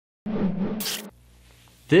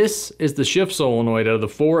This is the Shift Solenoid out of the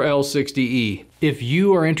 4L60E. If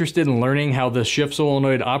you are interested in learning how the Shift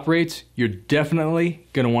Solenoid operates, you're definitely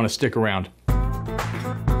going to want to stick around.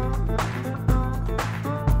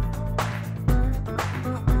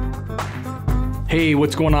 Hey,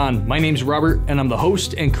 what's going on? My name's Robert, and I'm the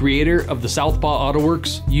host and creator of the Southpaw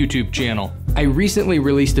Autoworks YouTube channel. I recently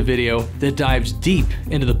released a video that dives deep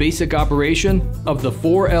into the basic operation of the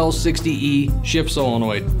 4L60E Shift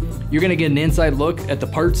Solenoid. You're gonna get an inside look at the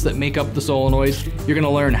parts that make up the solenoid. You're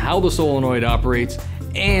gonna learn how the solenoid operates,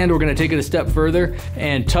 and we're gonna take it a step further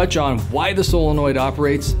and touch on why the solenoid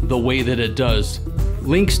operates the way that it does.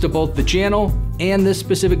 Links to both the channel and this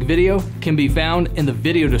specific video can be found in the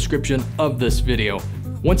video description of this video.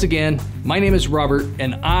 Once again, my name is Robert,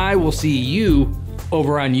 and I will see you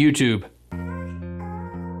over on YouTube.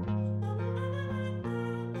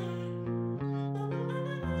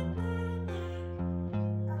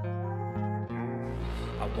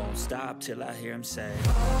 I won't stop till I hear him say